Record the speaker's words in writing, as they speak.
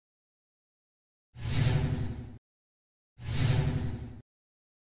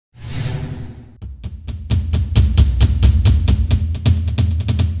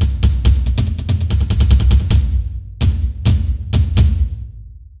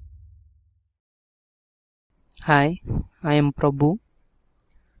Hi, I am Prabhu.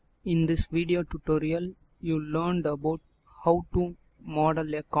 In this video tutorial, you learned about how to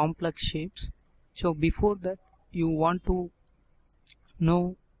model a complex shapes. So before that, you want to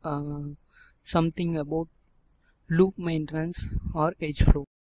know something about loop maintenance or edge flow.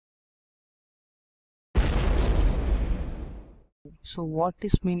 So what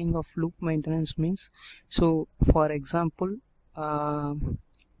is meaning of loop maintenance means? So for example,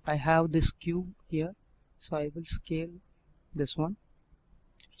 I have this cube here. So I will scale this one.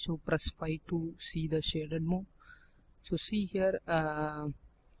 So press 5 to see the shaded mode. So see here,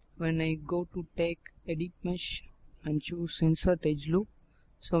 when I go to take edit mesh and choose insert edge loop,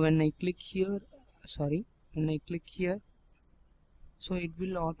 so when I click here, so it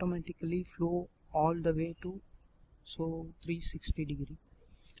will automatically flow all the way to 360 degree.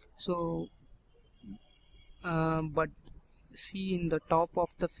 So but see in the top of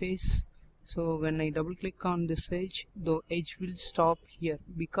the face, so when I double click on this edge, the edge will stop here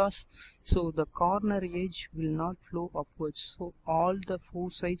because so the corner edge will not flow upwards. So all the four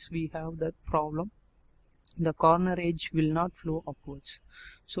sides we have that problem, the corner edge will not flow upwards.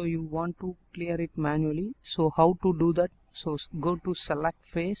 So you want to clear it manually. So how to do that? So go to select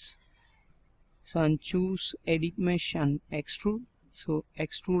face, so and choose edit mesh and extrude. So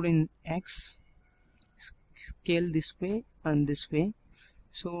extrude in X, scale this way and this way.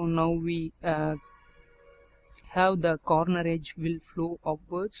 So now we have the corner edge will flow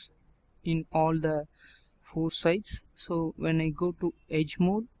upwards in all the four sides. So when I go to edge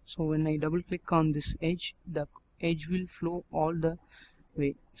mode, so when I double click on this edge, the edge will flow all the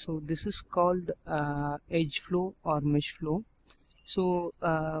way. So this is called edge flow or mesh flow. So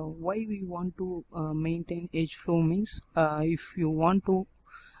why we want to maintain edge flow means if you want to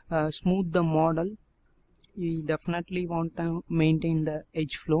smooth the model, we definitely want to maintain the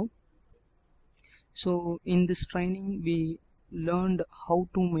edge flow. So in this training we learned how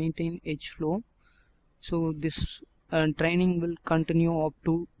to maintain edge flow. So this training will continue up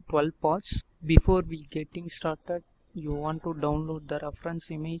to 12 parts. Before we getting started, you want to download the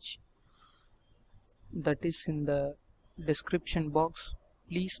reference image that is in the description box.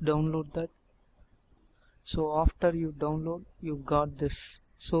 Please download that. So after you download, you got this.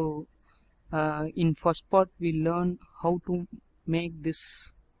 So in first part we learn how to make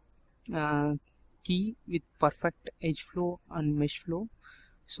this key with perfect edge flow and mesh flow.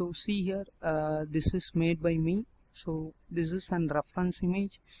 So see here, this is made by me. So this is an reference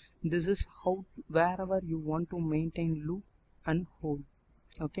image. This is how wherever you want to maintain loop and hold.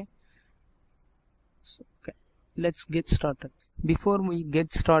 Okay, so let's get started. Before we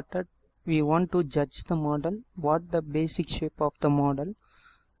get started, we want to judge the model, what the basic shape of the model.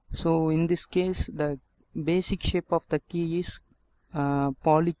 So in this case, the basic shape of the key is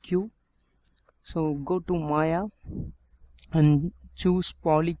polycube. So go to Maya and choose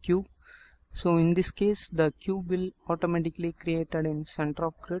polycube. So in this case, the cube will automatically created in center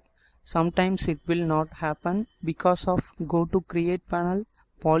of grid. Sometimes it will not happen because of go to create panel,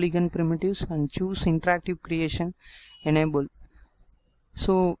 polygon primitives and choose interactive creation enable.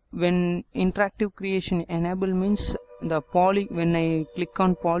 So when interactive creation enable means the when I click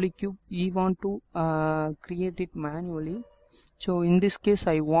on polycube, we want to create it manually. So in this case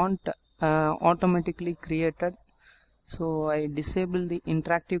I want automatically created. So I disable the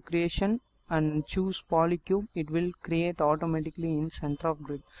interactive creation and choose polycube. It will create automatically in center of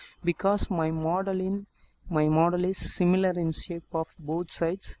grid because my model is similar in shape of both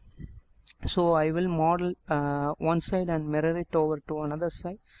sides. So I will model one side and mirror it over to another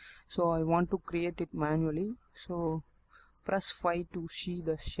side. So I want to create it manually. So press 5 to see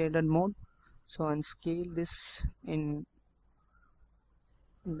the shaded mode. So and scale this in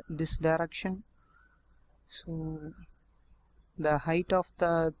this direction. So the height of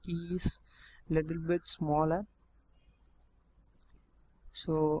the key is little bit smaller.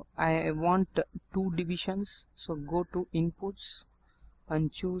 So I want two divisions. So go to inputs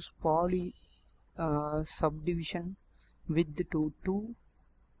and choose poly subdivision width to 2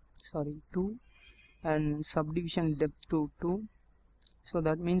 and subdivision depth to 2. So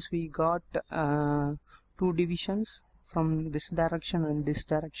that means we got two divisions from this direction and this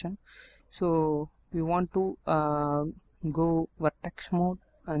direction. So we want to go vertex mode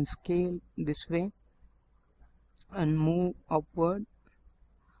and scale this way and move upward.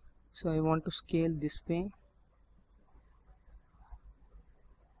 So I want to scale this way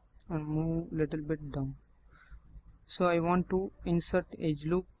and move little bit down. So I want to insert edge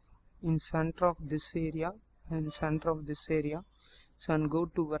loop in center of this area and center of this area. So and go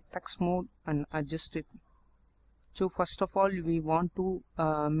to vertex mode and adjust it. So first of all we want to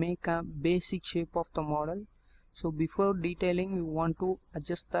make a basic shape of the model. So before detailing, we want to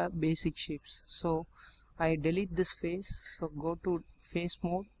adjust the basic shapes. So I delete this face, so go to face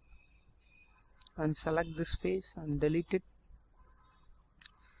mode and select this face and delete it.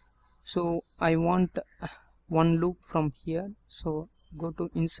 So I want one loop from here, so go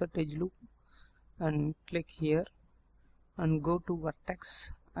to insert edge loop and click here and go to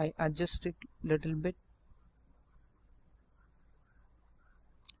vertex. I adjust it little bit,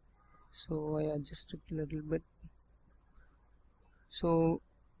 so I adjust it little bit. So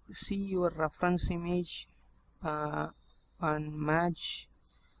see your reference image and match,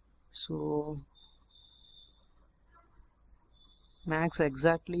 so max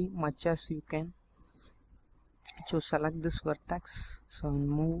exactly much as you can. So select this vertex, so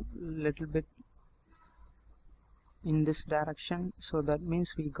move little bit in this direction, so that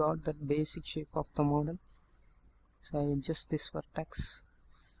means we got that basic shape of the model. So I adjust this vertex.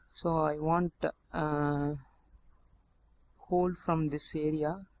 So I want hole from this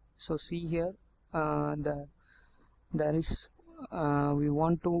area. So see here, there is we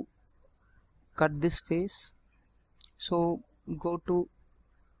want to cut this face. So go to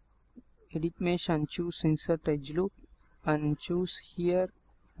edit mesh and choose insert edge loop and choose here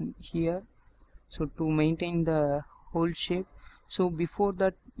and here, so to maintain the whole shape. So before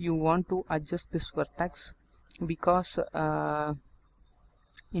that you want to adjust this vertex, because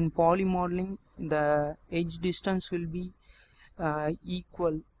in poly modeling the edge distance will be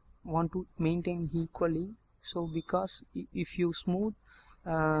equal, want to maintain equally. So because if you smooth,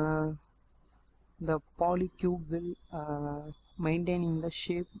 the poly cube will maintaining the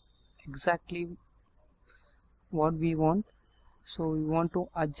shape exactly what we want. So we want to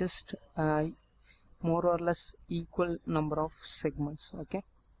adjust more or less equal number of segments. Okay,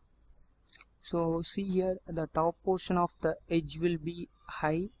 so see here, the top portion of the edge will be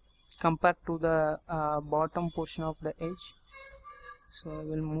high compared to the bottom portion of the edge. So I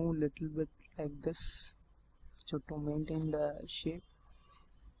will move little bit like this, so to maintain the shape.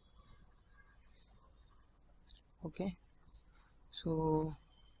 Okay, so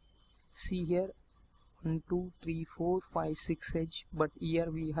see here, 1 2 3 4 5 6 edge, but here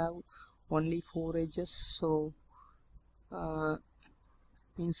we have only 4 edges. So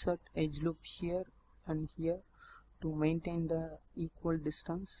insert edge loop here and here to maintain the equal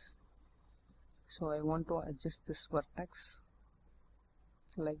distance. So I want to adjust this vertex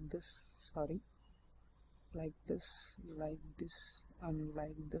like this, like this, and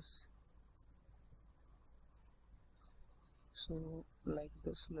like this. So like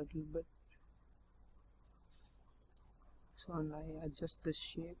this little bit. So and I adjust this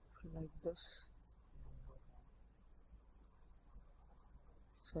shape like this.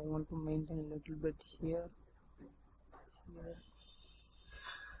 So I want to maintain a little bit here,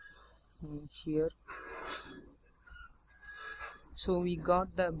 and here. So we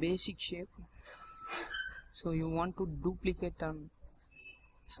got the basic shape. So you want to duplicate on,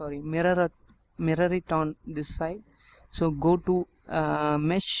 mirror it on this side. So go to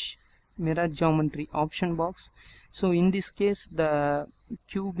mesh mirror geometry option box. So in this case the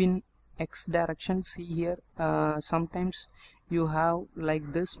cube in x direction, see here, sometimes you have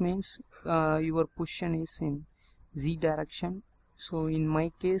like this, means your position is in z direction. So in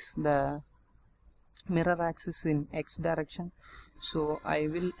my case the mirror axis in x direction, so I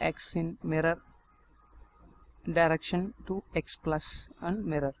will x in mirror direction to x plus and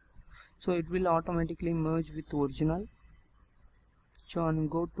mirror, so it will automatically merge with original. So and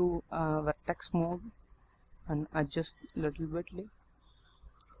go to vertex mode and adjust little bitly.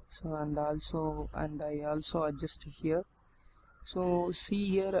 So and I also adjust here. So see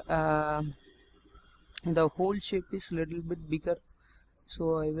here, the whole shape is little bit bigger,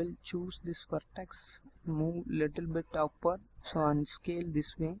 so I will choose this vertex, move little bit upward, so and scale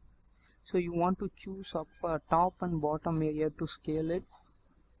this way. So you want to choose upper top and bottom area to scale it.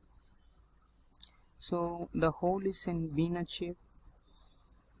 So the hole is in V-nut shape,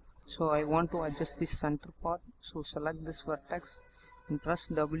 so I want to adjust this center part. So select this vertex and press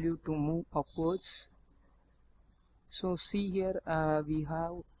W to move upwards. So see here, we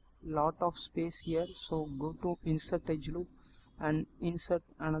have lot of space here, so go to insert edge loop and insert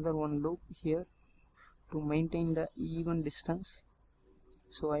another one loop here to maintain the even distance.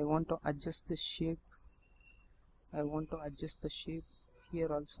 So I want to adjust this shape, I want to adjust the shape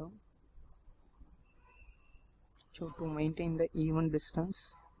here also, so to maintain the even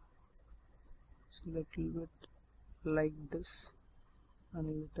distance. So little bit like this and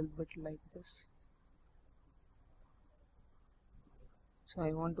a little bit like this. So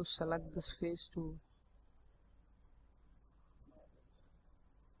I want to select this face to,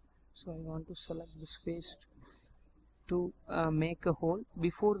 so I want to select this face to make a hole.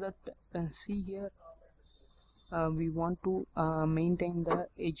 Before that, see here, we want to maintain the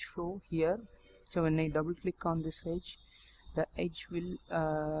edge flow here. So when I double click on this edge, the edge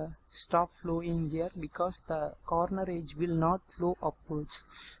will stop flowing here because the corner edge will not flow upwards.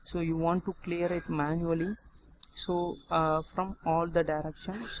 So you want to clear it manually. So from all the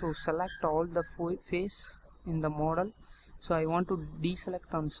directions, so select all the face in the model. So I want to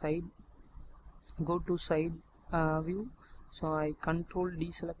deselect on side, go to side view. So I control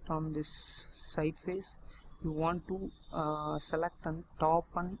deselect on this side face. You want to select on top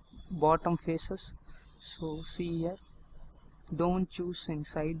and bottom faces. So see here, don't choose in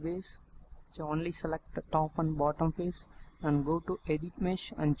sideways, so only select the top and bottom face and go to edit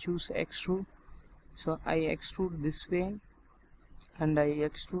mesh and choose extrude. So I extrude this way and I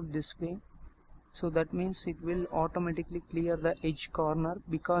extrude this way. So that means it will automatically clear the edge corner,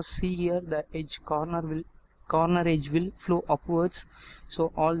 because see here, the edge corner edge will flow upwards,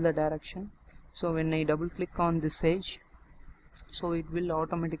 so all the direction. So when I double click on this edge, so it will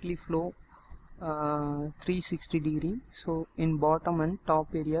automatically flow 360 degree. So in bottom and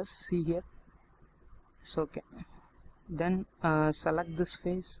top areas, see here. So okay, then select this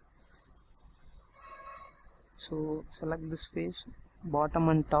face. So select this face, bottom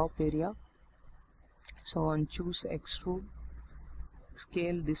and top area. So and choose extrude,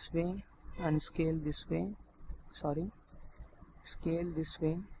 scale this way and scale this way, scale this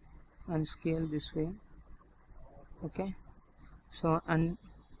way and scale this way. Okay, so and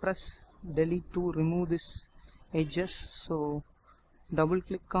press delete to remove this edges. So double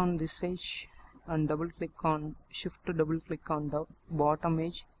click on this edge and double click on shift to double click on the bottom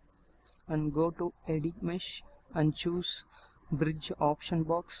edge and go to edit mesh and choose bridge option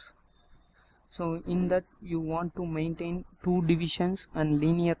box. So in that you want to maintain 2 divisions and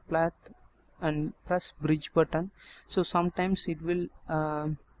linear path and press bridge button. So sometimes it will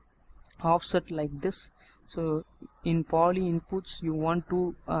offset like this. So in poly inputs you want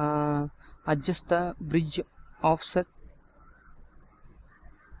to adjust the bridge offset,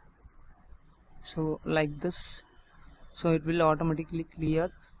 so like this, so it will automatically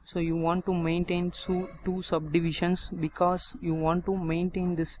clear. So you want to maintain 2 subdivisions because you want to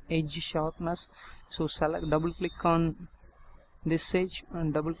maintain this edge sharpness. So select, double click on this edge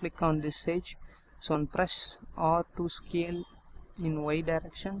and double click on this edge. So and press R to scale in Y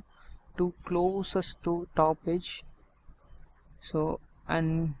direction to closest to top edge. So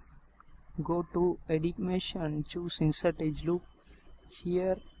and go to edit mesh and choose insert edge loop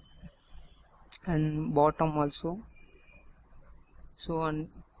here and bottom also. So and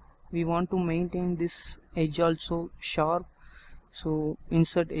we want to maintain this edge also sharp, so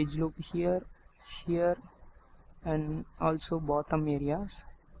insert edge loop here, here and also bottom areas.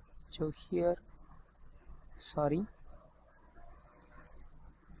 So here, sorry,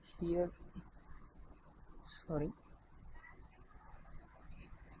 here, sorry,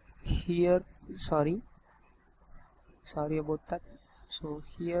 here, sorry about that. So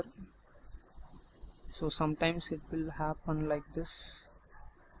here, so sometimes it will happen like this.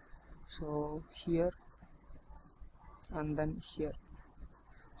 So here and then here,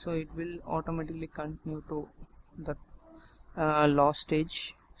 so it will automatically continue to the last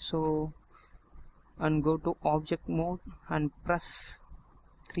edge. So and go to object mode and press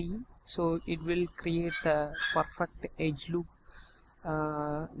 3. So it will create a perfect edge loop,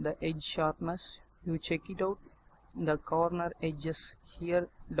 the edge sharpness. You check it out, the corner edges here,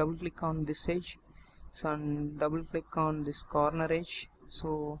 double click on this edge, so and double click on this corner edge,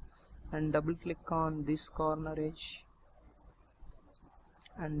 so and double click on this corner edge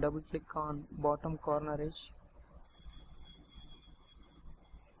and double click on bottom corner edge.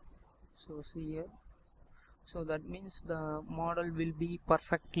 So see here, so that means the model will be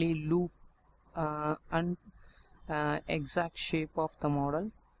perfectly loop and exact shape of the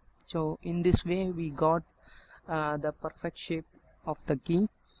model. So in this way we got the perfect shape of the key.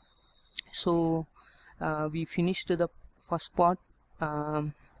 So we finished the first part.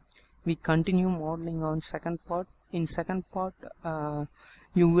 We continue modeling on second part. In second part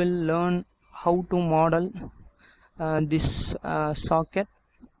you will learn how to model this socket.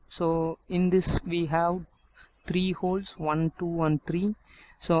 So in this we have 3 holes, 1, 2 and 3.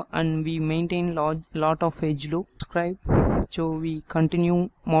 So and we maintain lot of edge loop. Subscribe. So we continue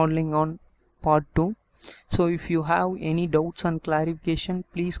modeling on part 2. So if you have any doubts and clarification,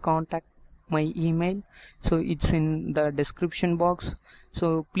 please contact my email. So it's in the description box.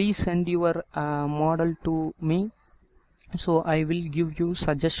 So please send your model to me. So I will give you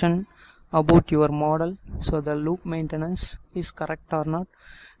suggestion about your model, so the loop maintenance is correct or not.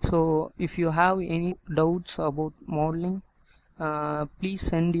 So if you have any doubts about modeling, please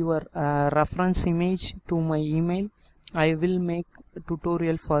send your reference image to my email. I will make a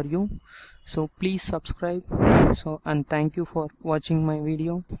tutorial for you. So please subscribe. So, and thank you for watching my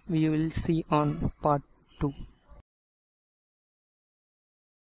video. We will see on part 2.